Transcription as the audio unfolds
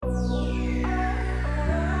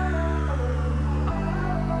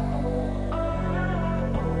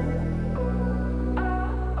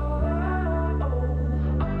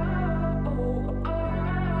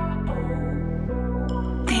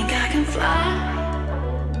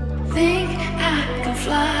Think I can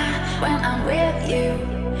fly when I'm with you.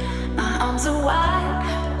 My arms are wide,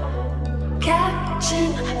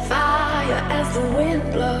 catching fire as the wind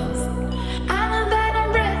blows. I know that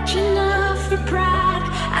I'm rich enough for pride.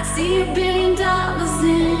 I see $1 billion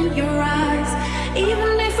in your eyes.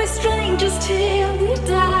 Even if we're strangers till we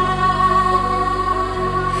die.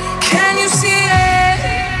 Can you see it?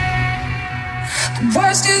 The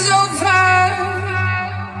worst is over.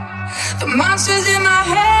 The monsters in my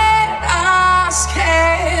head are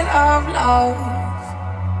scared of love.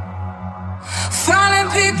 Falling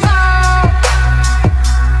people,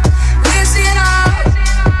 listen up.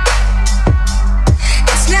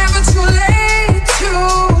 It's never too late to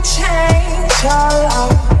change your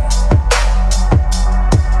love.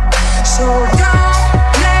 So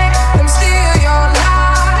don't let them steal your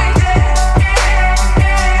life.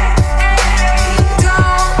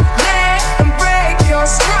 Don't let them break your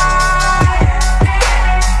stride.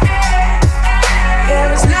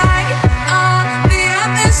 There is light on the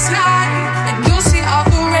other side, and you'll see all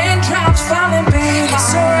the raindrops falling, baby.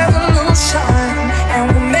 It's a revolution, and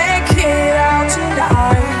we'll make it out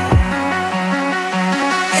tonight.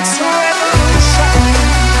 It's a